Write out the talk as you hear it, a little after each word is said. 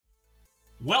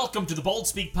Welcome to the Bold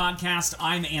Speak Podcast.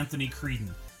 I'm Anthony Creedon.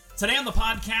 Today on the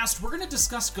podcast, we're going to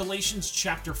discuss Galatians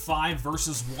chapter 5,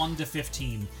 verses 1 to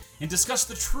 15, and discuss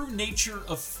the true nature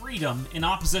of freedom in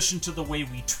opposition to the way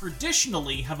we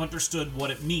traditionally have understood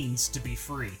what it means to be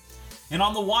free. And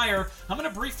on The Wire, I'm going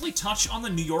to briefly touch on the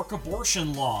New York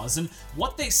abortion laws and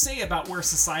what they say about where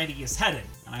society is headed.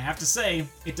 And I have to say,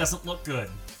 it doesn't look good.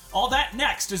 All that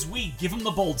next as we give them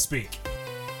the Bold Speak.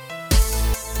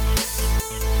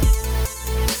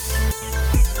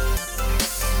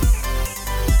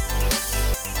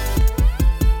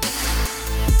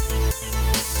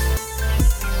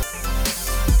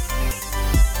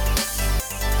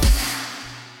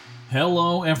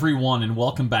 Hello everyone, and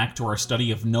welcome back to our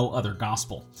study of No Other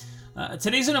Gospel.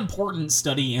 Today's an important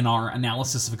study in our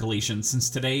analysis of Galatians, since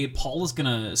today Paul is going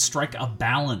to strike a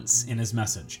balance in his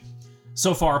message.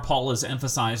 So far, Paul has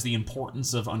emphasized the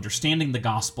importance of understanding the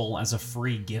gospel as a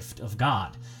free gift of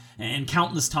God. And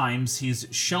countless times he's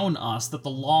shown us that the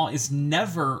law is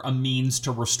never a means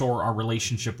to restore our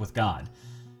relationship with God.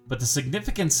 But the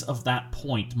significance of that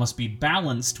point must be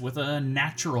balanced with a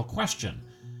natural question.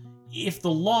 If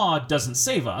the law doesn't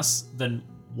save us, then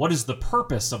what is the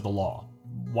purpose of the law?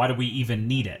 Why do we even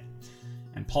need it?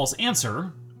 And Paul's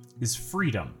answer is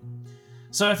freedom.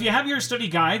 So if you have your study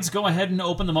guides, go ahead and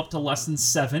open them up to lesson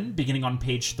 7, beginning on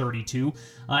page 32.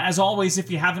 As always, if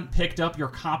you haven't picked up your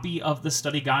copy of the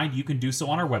study guide, you can do so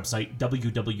on our website,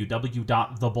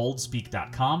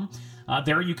 www.theboldspeak.com.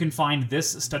 There you can find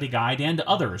this study guide and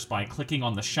others by clicking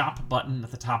on the shop button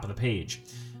at the top of the page.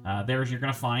 There you're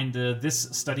going to find this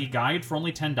study guide for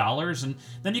only $10, and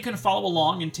then you can follow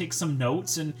along and take some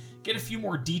notes and get a few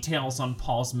more details on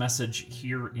Paul's message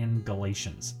here in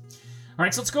Galatians. All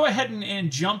right, so let's go ahead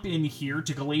and jump in here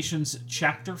to Galatians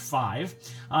chapter 5.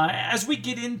 As we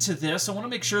get into this, I want to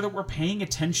make sure that we're paying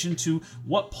attention to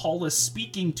what Paul is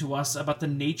speaking to us about the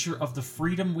nature of the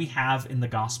freedom we have in the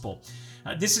gospel.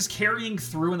 This is carrying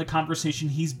through in the conversation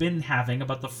he's been having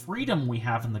about the freedom we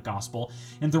have in the gospel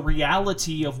and the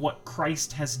reality of what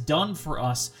Christ has done for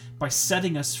us by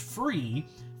setting us free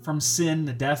from sin,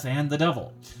 death, and the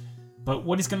devil. But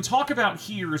what he's going to talk about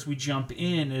here as we jump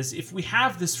in is if we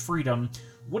have this freedom,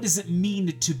 what does it mean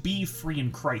to be free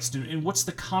in Christ? And what's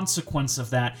the consequence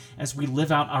of that as we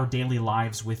live out our daily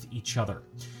lives with each other?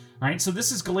 All right, so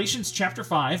this is Galatians chapter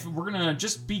 5. We're going to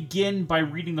just begin by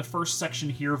reading the first section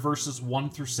here, verses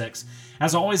 1 through 6.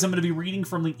 As always, I'm going to be reading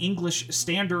from the English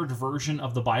Standard Version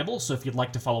of the Bible, so if you'd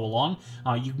like to follow along,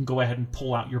 you can go ahead and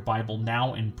pull out your Bible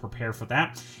now and prepare for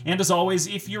that. And as always,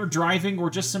 if you're driving or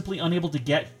just simply unable to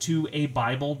get to a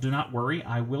Bible, do not worry.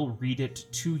 I will read it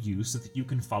to you so that you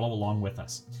can follow along with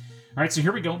us. All right, so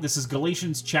here we go. This is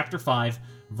Galatians chapter 5,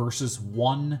 verses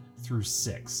 1 through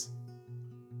 6.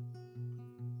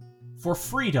 For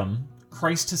freedom,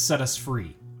 Christ has set us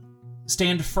free.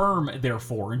 Stand firm,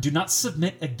 therefore, and do not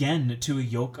submit again to a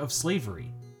yoke of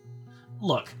slavery.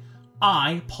 Look,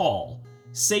 I, Paul,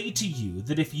 say to you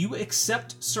that if you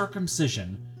accept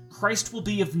circumcision, Christ will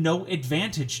be of no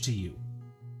advantage to you.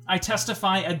 I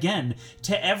testify again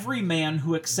to every man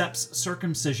who accepts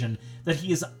circumcision that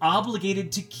he is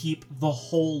obligated to keep the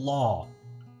whole law.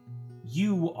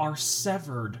 You are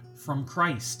severed from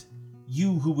Christ.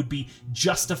 You who would be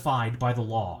justified by the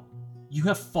law, you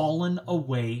have fallen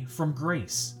away from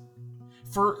grace.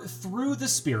 For through the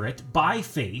Spirit, by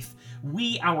faith,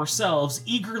 we ourselves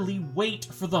eagerly wait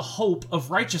for the hope of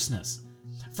righteousness.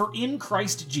 For in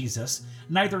Christ Jesus,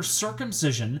 neither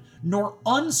circumcision nor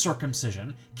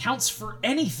uncircumcision counts for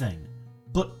anything,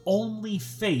 but only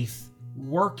faith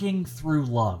working through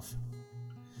love.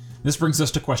 This brings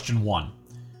us to question 1.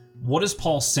 What is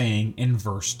Paul saying in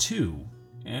verse 2?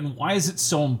 And why is it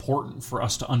so important for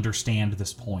us to understand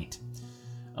this point?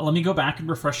 Let me go back and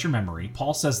refresh your memory.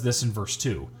 Paul says this in verse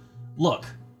 2. Look,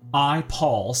 I,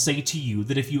 Paul, say to you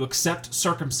that if you accept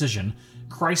circumcision,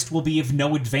 Christ will be of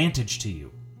no advantage to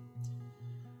you.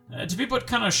 To be put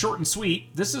kind of short and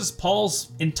sweet, this is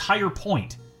Paul's entire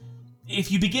point.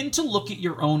 If you begin to look at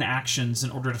your own actions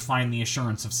in order to find the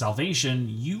assurance of salvation,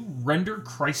 you render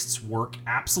Christ's work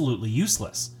absolutely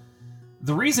useless.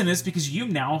 The reason is because you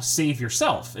now save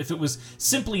yourself. If it was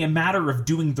simply a matter of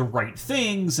doing the right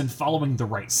things and following the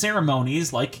right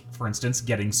ceremonies, like, for instance,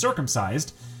 getting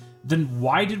circumcised, then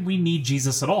why did we need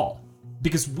Jesus at all?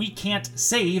 Because we can't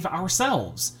save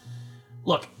ourselves.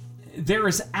 Look, there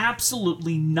is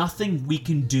absolutely nothing we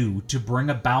can do to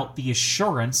bring about the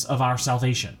assurance of our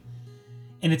salvation.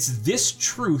 And it's this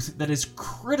truth that is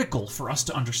critical for us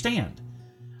to understand.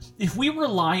 If we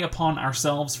rely upon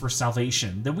ourselves for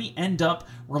salvation, then we end up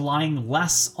relying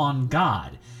less on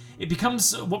God. it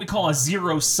becomes what we call a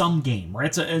zero-sum game,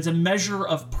 right? It's a measure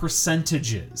of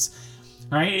percentages,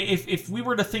 right? If we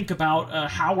were to think about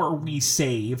how are we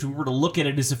saved, we were to look at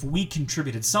it as if we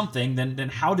contributed something, then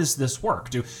how does this work?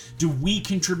 Do we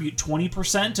contribute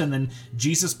 20% and then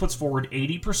Jesus puts forward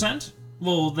 80%?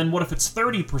 Well, then what if it's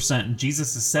 30% and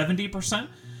Jesus is 70%?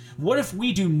 What if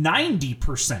we do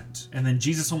 90% and then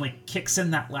Jesus only kicks in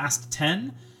that last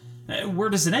 10? Where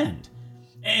does it end?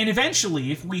 And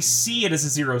eventually, if we see it as a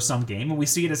zero-sum game, and we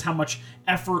see it as how much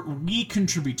effort we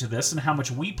contribute to this and how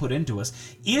much we put into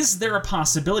us, is there a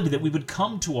possibility that we would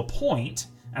come to a point,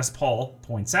 as Paul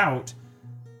points out,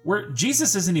 where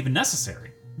Jesus isn't even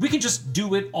necessary? We can just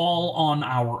do it all on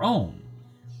our own.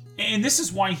 And this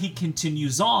is why he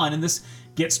continues on, and this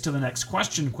gets to the next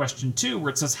question, question 2,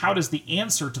 where it says, how does the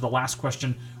answer to the last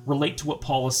question relate to what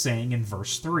Paul is saying in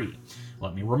verse 3?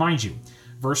 Let me remind you.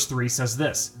 Verse 3 says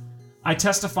this, I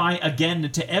testify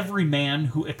again to every man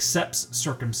who accepts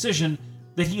circumcision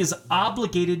that he is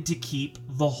obligated to keep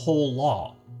the whole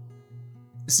law.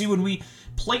 See, when we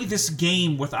play this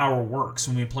game with our works,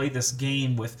 when we play this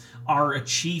game with our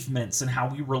achievements and how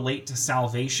we relate to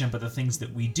salvation by the things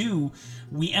that we do,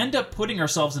 we end up putting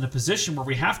ourselves in a position where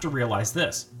we have to realize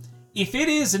this. If it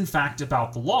is, in fact,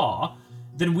 about the law,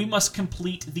 then we must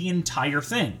complete the entire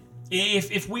thing.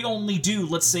 If we only do,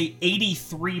 let's say,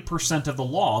 83% of the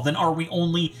law, then are we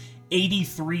only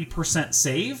 83%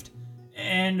 saved?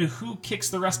 And who kicks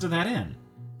the rest of that in?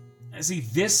 See,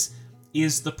 this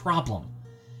is the problem.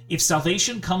 If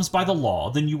salvation comes by the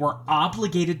law, then you are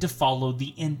obligated to follow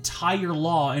the entire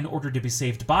law in order to be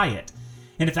saved by it.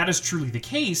 And if that is truly the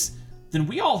case, then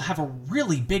we all have a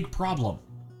really big problem.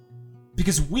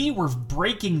 Because we were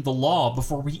breaking the law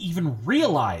before we even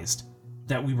realized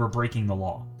that we were breaking the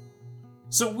law.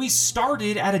 So we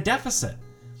started at a deficit.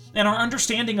 And our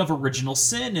understanding of original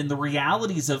sin and the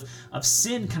realities of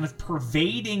sin kind of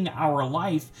pervading our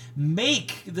life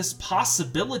make this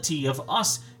possibility of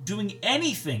us doing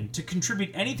anything to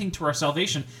contribute anything to our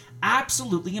salvation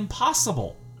absolutely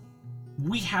impossible.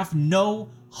 We have no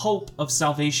hope of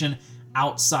salvation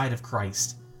outside of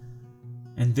Christ.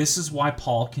 And this is why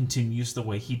Paul continues the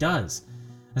way he does.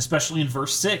 Especially in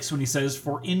verse 6 when he says,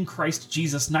 for in Christ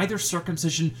Jesus neither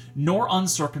circumcision nor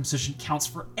uncircumcision counts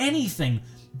for anything,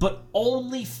 but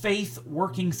only faith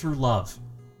working through love.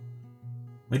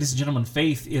 Ladies and gentlemen,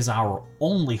 faith is our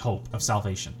only hope of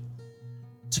salvation.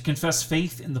 To confess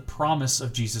faith in the promise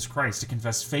of Jesus Christ, to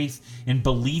confess faith in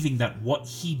believing that what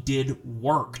he did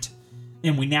worked,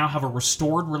 and we now have a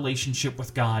restored relationship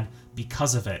with God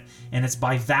because of it. And it's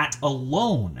by that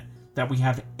alone that we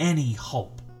have any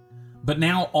hope. But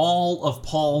now all of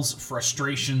Paul's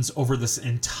frustrations over this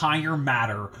entire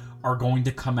matter are going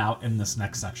to come out in this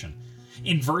next section.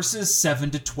 In verses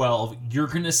 7 to 12, you're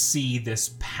going to see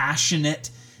this passionate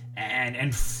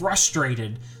and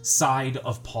frustrated side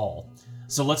of Paul.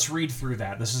 So let's read through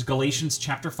that. This is Galatians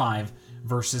chapter 5,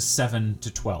 verses 7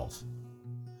 to 12.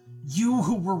 You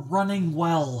who were running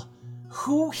well,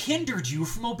 who hindered you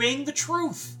from obeying the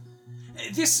truth?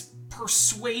 This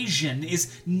persuasion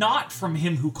is not from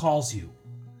him who calls you.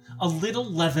 A little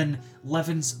leaven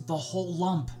leavens the whole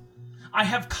lump. I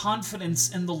have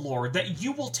confidence in the Lord that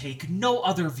you will take no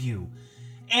other view,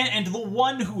 and the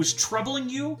one who is troubling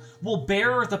you will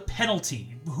bear the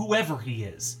penalty, whoever he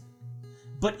is.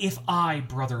 But if I,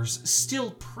 brothers,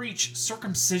 still preach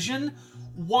circumcision,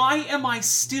 why am I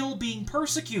still being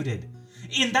persecuted?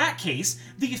 In that case,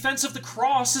 the offense of the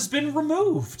cross has been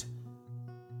removed.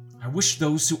 I wish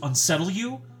those who unsettle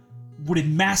you would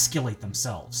emasculate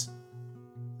themselves.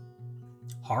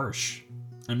 Harsh.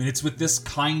 I mean, it's with this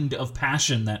kind of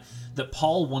passion that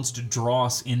Paul wants to draw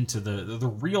us into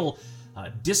the real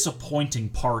disappointing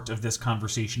part of this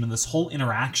conversation and this whole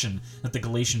interaction that the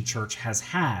Galatian church has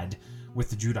had with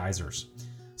the Judaizers.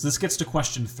 So this gets to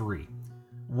question 3.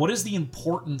 What is the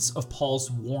importance of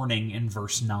Paul's warning in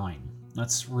verse 9?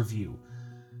 Let's review.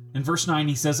 In verse 9,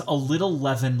 he says, a little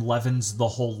leaven leavens the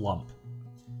whole lump.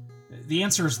 The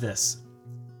answer is this.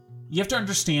 You have to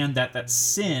understand that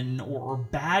sin or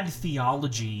bad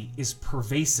theology is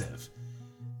pervasive.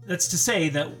 That's to say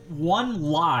that one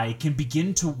lie can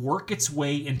begin to work its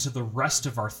way into the rest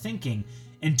of our thinking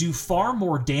and do far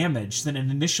more damage than it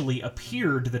initially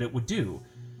appeared that it would do.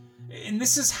 And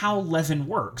this is how leaven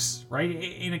works, right?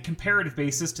 In a comparative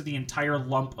basis to the entire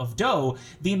lump of dough,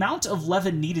 the amount of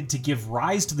leaven needed to give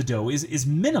rise to the dough is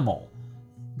minimal.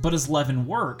 But as leaven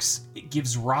works, it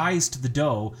gives rise to the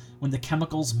dough when the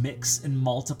chemicals mix and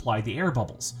multiply the air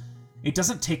bubbles. It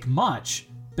doesn't take much,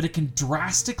 but it can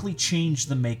drastically change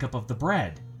the makeup of the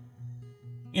bread.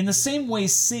 In the same way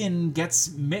sin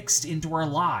gets mixed into our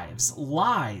lives,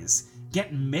 lies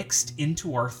get mixed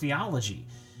into our theology.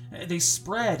 They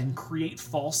spread and create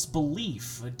false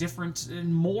belief, different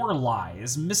and more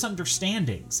lies,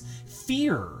 misunderstandings,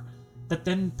 fear that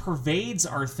then pervades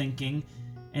our thinking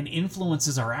and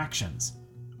influences our actions.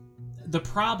 The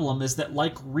problem is that,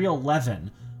 like real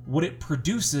leaven, what it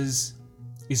produces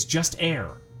is just air.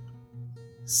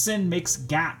 Sin makes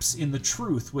gaps in the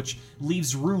truth, which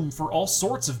leaves room for all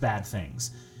sorts of bad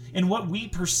things. And what we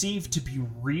perceive to be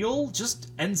real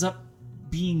just ends up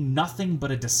being nothing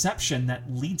but a deception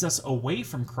that leads us away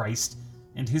from Christ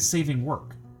and his saving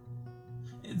work.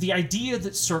 The idea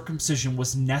that circumcision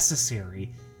was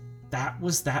necessary, that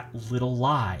was that little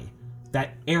lie,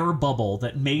 that air bubble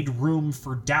that made room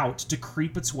for doubt to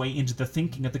creep its way into the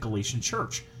thinking of the Galatian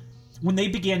church. When they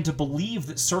began to believe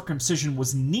that circumcision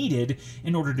was needed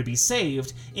in order to be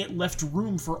saved, it left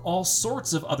room for all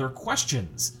sorts of other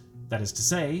questions. That is to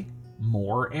say,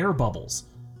 more air bubbles.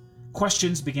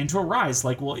 Questions began to arise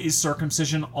like, well, is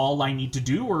circumcision all I need to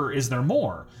do, or is there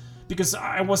more? Because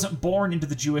I wasn't born into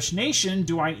the Jewish nation,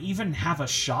 do I even have a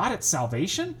shot at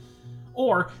salvation?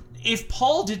 Or, if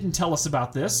Paul didn't tell us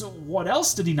about this, what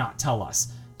else did he not tell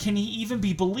us? Can he even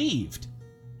be believed?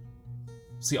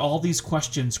 See, all these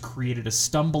questions created a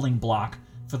stumbling block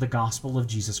for the gospel of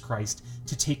Jesus Christ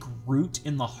to take root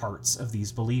in the hearts of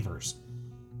these believers.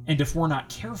 And if we're not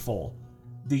careful,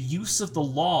 the use of the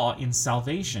law in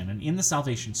salvation and in the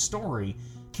salvation story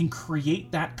can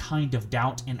create that kind of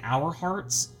doubt in our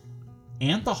hearts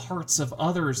and the hearts of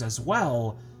others as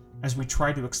well as we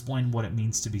try to explain what it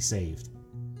means to be saved.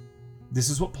 This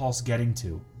is what Paul's getting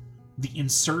to. The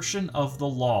insertion of the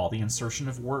law, the insertion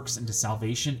of works into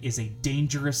salvation is a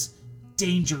dangerous,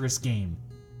 dangerous game.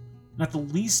 Not the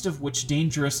least of which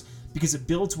dangerous because it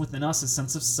builds within us a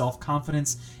sense of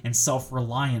self-confidence and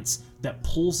self-reliance that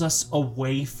pulls us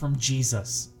away from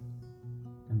Jesus.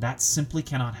 And that simply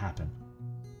cannot happen.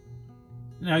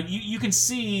 Now, you can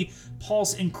see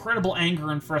Paul's incredible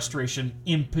anger and frustration,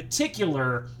 in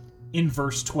particular in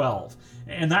verse 12.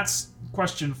 And that's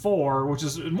question 4, which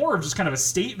is more of just kind of a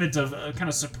statement of kind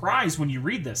of surprise when you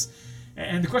read this.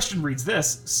 And the question reads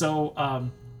this. So,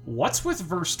 what's with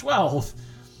verse 12?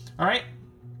 All right.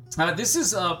 This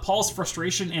is Paul's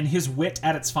frustration and his wit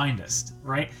at its finest,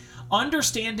 right?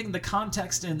 Understanding the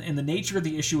context and the nature of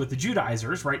the issue with the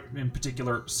Judaizers, right, in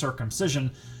particular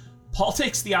circumcision, Paul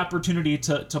takes the opportunity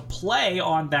to play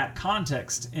on that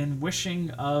context in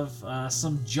wishing of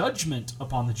some judgment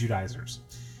upon the Judaizers.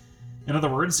 In other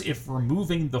words, if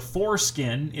removing the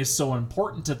foreskin is so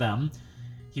important to them,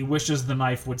 he wishes the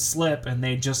knife would slip and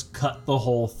they just cut the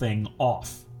whole thing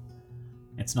off.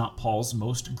 It's not Paul's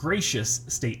most gracious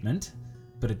statement,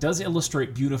 but it does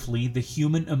illustrate beautifully the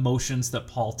human emotions that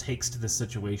Paul takes to this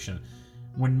situation.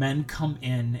 When men come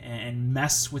in and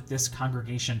mess with this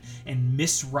congregation and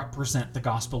misrepresent the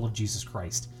gospel of Jesus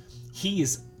Christ, he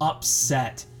is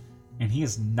upset and he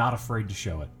is not afraid to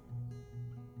show it.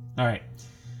 All right.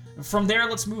 From there,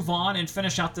 let's move on and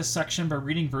finish out this section by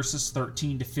reading verses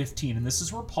 13 to 15. And this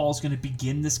is where Paul's going to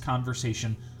begin this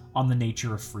conversation on the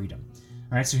nature of freedom.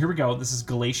 All right, so here we go. This is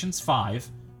Galatians 5,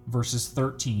 verses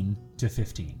 13 to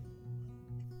 15.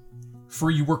 For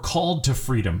you were called to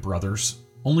freedom, brothers.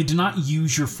 Only do not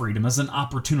use your freedom as an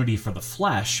opportunity for the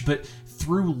flesh, but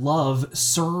through love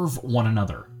serve one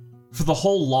another. For the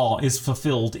whole law is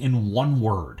fulfilled in one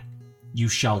word: you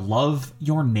shall love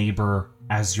your neighbor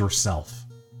as yourself.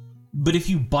 But if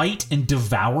you bite and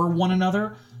devour one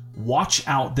another, watch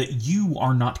out that you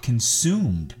are not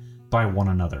consumed by one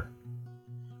another.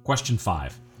 Question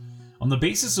 5. On the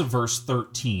basis of verse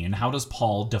 13, how does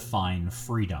Paul define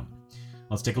freedom?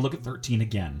 Let's take a look at 13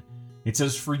 again. It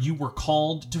says, for you were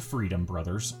called to freedom,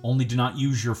 brothers, only do not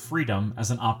use your freedom as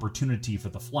an opportunity for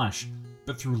the flesh,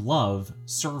 but through love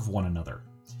serve one another.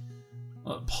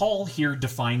 Paul here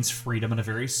defines freedom in a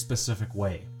very specific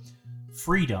way.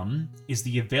 Freedom is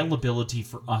the availability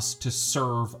for us to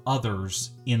serve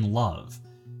others in love.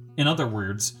 In other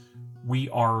words, we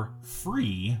are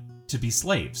free to be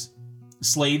slaves.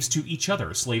 Slaves to each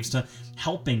other, slaves to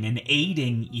helping and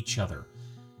aiding each other.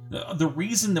 The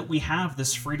reason that we have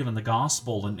this freedom in the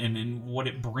gospel and what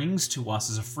it brings to us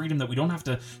is a freedom that we don't have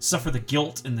to suffer the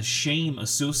guilt and the shame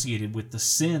associated with the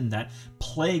sin that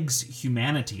plagues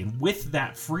humanity. And with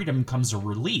that freedom comes a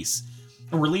release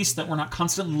that we're not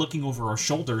constantly looking over our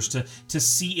shoulders to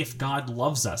see if God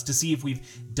loves us, to see if we've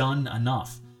done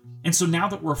enough. And so now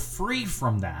that we're free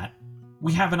from that,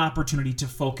 we have an opportunity to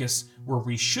focus where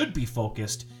we should be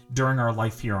focused during our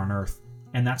life here on earth,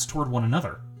 and that's toward one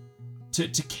another.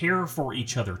 To care for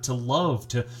each other, to love,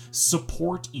 to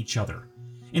support each other.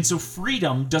 And so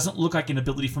freedom doesn't look like an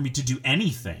ability for me to do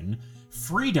anything.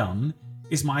 Freedom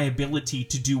is my ability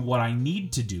to do what I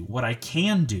need to do, what I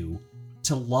can do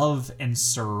to love and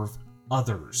serve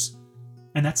others.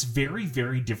 And that's very,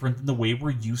 very different than the way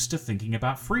we're used to thinking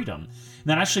about freedom. And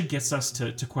that actually gets us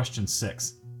to question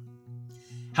 6.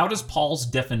 How does Paul's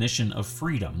definition of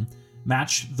freedom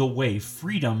match the way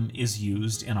freedom is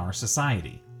used in our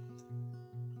society?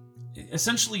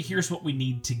 Essentially, here's what we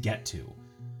need to get to.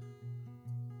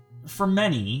 For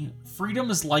many,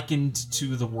 freedom is likened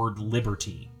to the word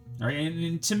liberty. Right?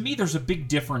 And to me, there's a big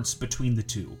difference between the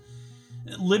two.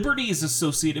 Liberty is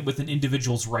associated with an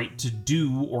individual's right to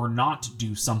do or not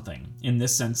do something. In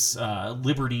this sense,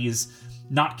 liberty is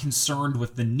not concerned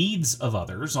with the needs of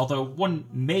others, although one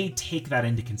may take that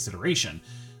into consideration.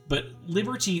 But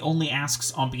liberty only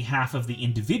asks on behalf of the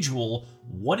individual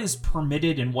what is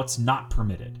permitted and what's not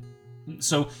permitted.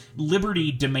 So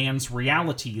liberty demands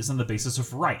realities on the basis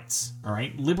of rights. All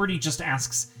right? Liberty just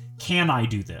asks, can I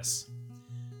do this?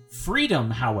 Freedom,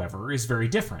 however, is very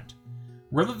different.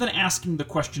 Rather than asking the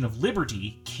question of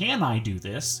liberty, can I do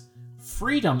this?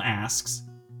 Freedom asks,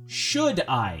 should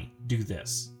I do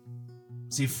this?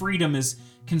 See, freedom is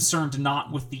concerned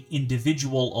not with the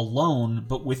individual alone,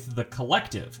 but with the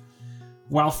collective.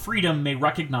 While freedom may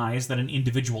recognize that an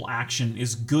individual action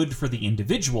is good for the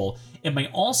individual, it may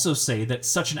also say that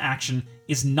such an action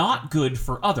is not good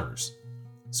for others.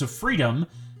 So freedom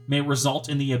may result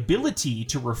in the ability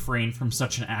to refrain from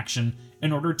such an action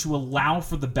in order to allow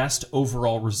for the best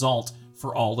overall result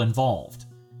for all involved.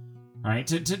 All right,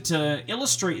 to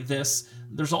illustrate this,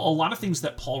 there's a lot of things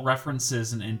that Paul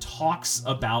references and talks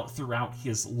about throughout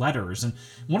his letters. And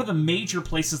one of the major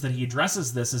places that he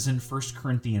addresses this is in 1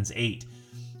 Corinthians 8.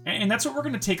 And that's what we're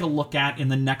going to take a look at in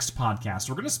the next podcast.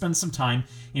 We're going to spend some time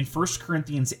in 1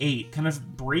 Corinthians 8 kind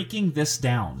of breaking this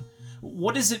down.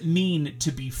 What does it mean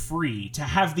to be free, to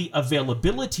have the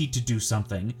availability to do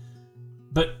something,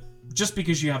 but just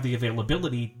because you have the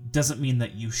availability doesn't mean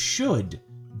that you should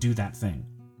do that thing,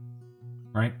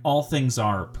 right? All things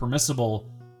are permissible,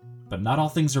 but not all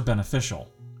things are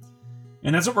beneficial.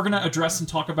 And that's what we're going to address and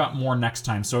talk about more next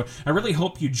time. So I really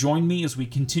hope you join me as we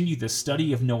continue this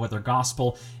study of No Other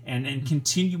Gospel and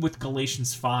continue with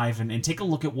Galatians 5 and take a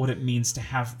look at what it means to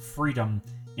have freedom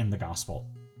in the gospel.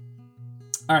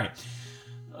 All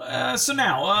right. So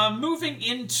now, moving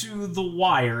into The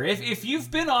Wire. If you've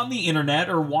been on the internet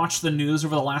or watched the news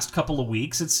over the last couple of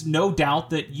weeks, it's no doubt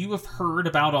that you have heard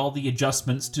about all the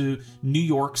adjustments to New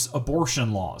York's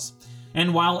abortion laws.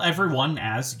 And while everyone,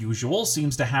 as usual,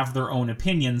 seems to have their own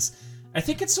opinions, I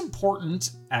think it's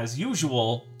important, as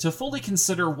usual, to fully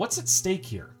consider what's at stake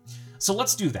here. So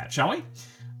let's do that, shall we?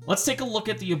 Let's take a look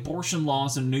at the abortion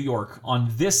laws in New York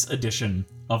on this edition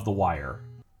of The Wire.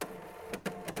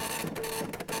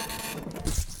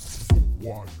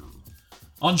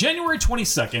 On January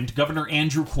 22nd, Governor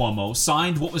Andrew Cuomo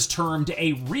signed what was termed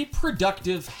a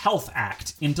Reproductive Health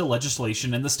Act into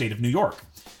legislation in the state of New York.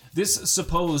 This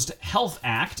supposed health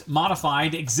act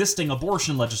modified existing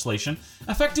abortion legislation,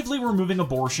 effectively removing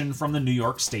abortion from the New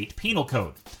York State Penal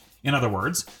Code. In other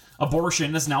words,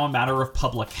 abortion is now a matter of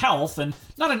public health and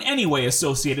not in any way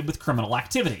associated with criminal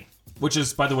activity. Which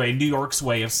is, by the way, New York's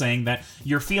way of saying that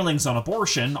your feelings on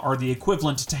abortion are the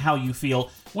equivalent to how you feel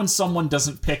when someone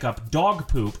doesn't pick up dog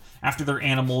poop after their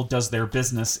animal does their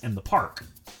business in the park.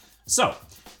 So,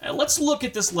 let's look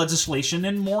at this legislation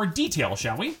in more detail,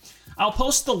 shall we? I'll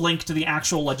post the link to the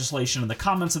actual legislation in the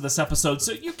comments of this episode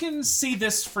so you can see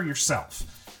this for yourself.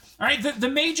 All right, the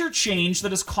major change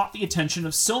that has caught the attention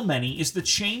of so many is the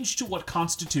change to what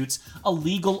constitutes a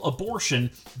legal abortion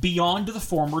beyond the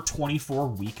former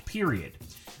 24-week period.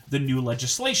 The new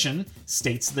legislation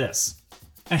states this: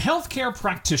 a healthcare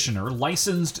practitioner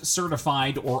licensed,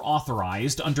 certified, or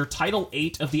authorized under Title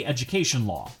VIII of the Education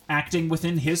Law, acting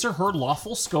within his or her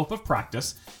lawful scope of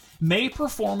practice, may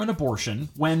perform an abortion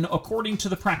when, according to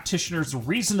the practitioner's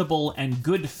reasonable and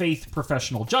good faith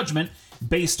professional judgment,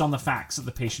 based on the facts of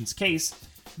the patient's case,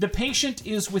 the patient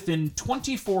is within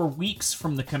 24 weeks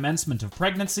from the commencement of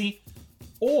pregnancy,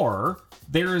 or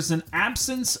there is an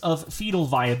absence of fetal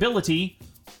viability,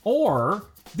 or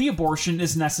the abortion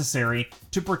is necessary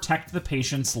to protect the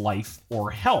patient's life or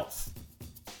health.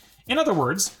 In other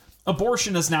words,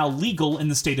 abortion is now legal in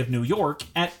the state of New York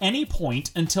at any point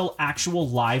until actual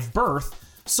live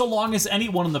birth, so long as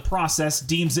anyone in the process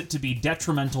deems it to be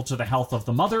detrimental to the health of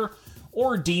the mother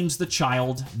or deems the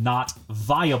child not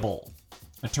viable,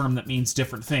 a term that means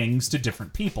different things to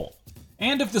different people.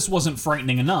 And if this wasn't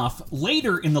frightening enough,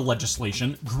 later in the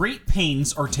legislation, great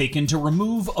pains are taken to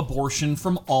remove abortion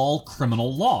from all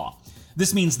criminal law.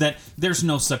 This means that there's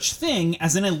no such thing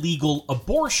as an illegal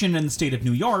abortion in the state of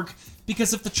New York,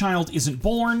 because if the child isn't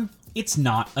born, it's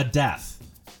not a death.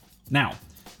 Now,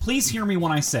 please hear me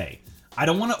when I say, I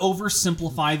don't want to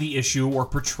oversimplify the issue or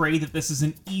portray that this is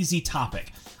an easy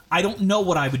topic. I don't know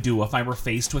what I would do if I were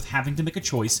faced with having to make a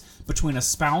choice between a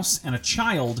spouse and a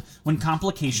child when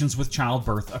complications with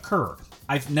childbirth occur.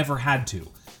 I've never had to.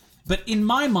 But in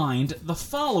my mind, the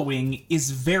following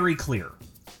is very clear.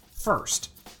 First,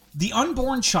 the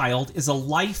unborn child is a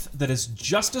life that has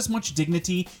just as much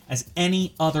dignity as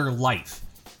any other life.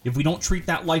 If we don't treat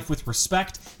that life with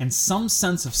respect and some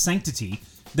sense of sanctity,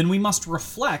 then we must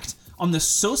reflect on the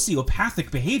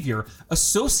sociopathic behavior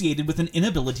associated with an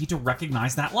inability to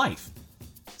recognize that life.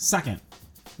 Second,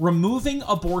 removing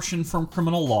abortion from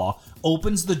criminal law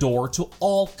opens the door to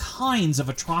all kinds of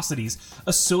atrocities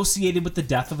associated with the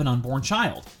death of an unborn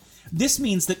child. This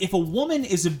means that if a woman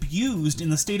is abused in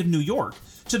the state of New York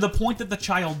to the point that the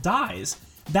child dies,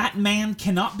 that man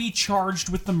cannot be charged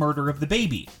with the murder of the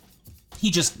baby.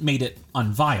 He just made it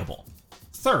unviable.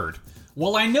 Third,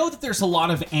 while I know that there's a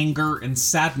lot of anger and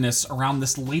sadness around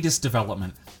this latest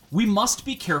development, we must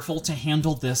be careful to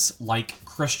handle this like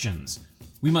Christians.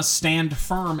 We must stand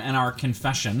firm in our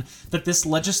confession that this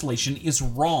legislation is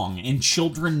wrong and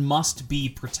children must be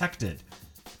protected.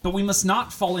 But we must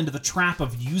not fall into the trap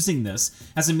of using this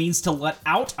as a means to let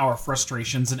out our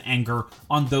frustrations and anger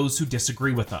on those who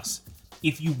disagree with us.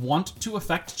 If you want to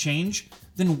effect change,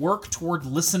 then work toward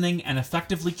listening and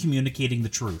effectively communicating the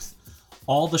truth.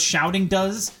 All the shouting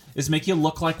does is make you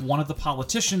look like one of the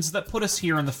politicians that put us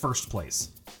here in the first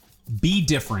place. Be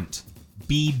different.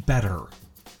 Be better.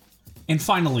 And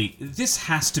finally, this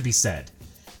has to be said.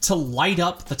 To light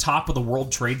up the top of the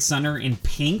World Trade Center in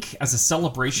pink as a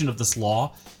celebration of this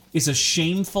law is a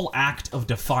shameful act of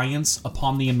defiance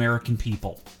upon the American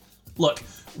people. Look,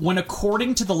 when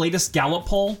according to the latest Gallup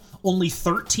poll, only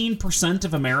 13%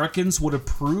 of Americans would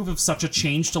approve of such a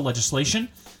change to legislation,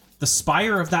 the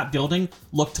spire of that building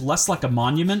looked less like a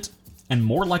monument and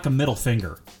more like a middle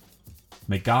finger.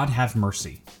 May God have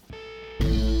mercy.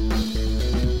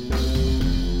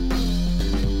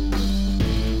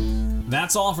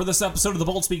 That's all for this episode of the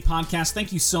Bold Speak Podcast.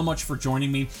 Thank you so much for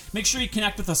joining me. Make sure you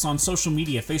connect with us on social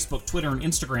media, Facebook, Twitter, and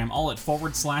Instagram, all at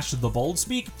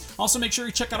 /TheBoldSpeak. Also, make sure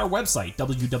you check out our website,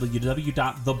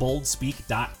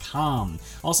 www.theboldspeak.com.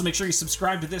 Also, make sure you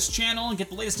subscribe to this channel and get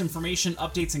the latest information,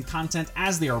 updates, and content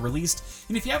as they are released.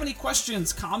 And if you have any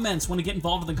questions, comments, want to get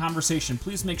involved in the conversation,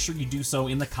 please make sure you do so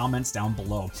in the comments down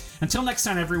below. Until next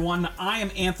time, everyone, I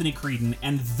am Anthony Creedon,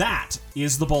 and that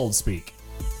is The Bold Speak.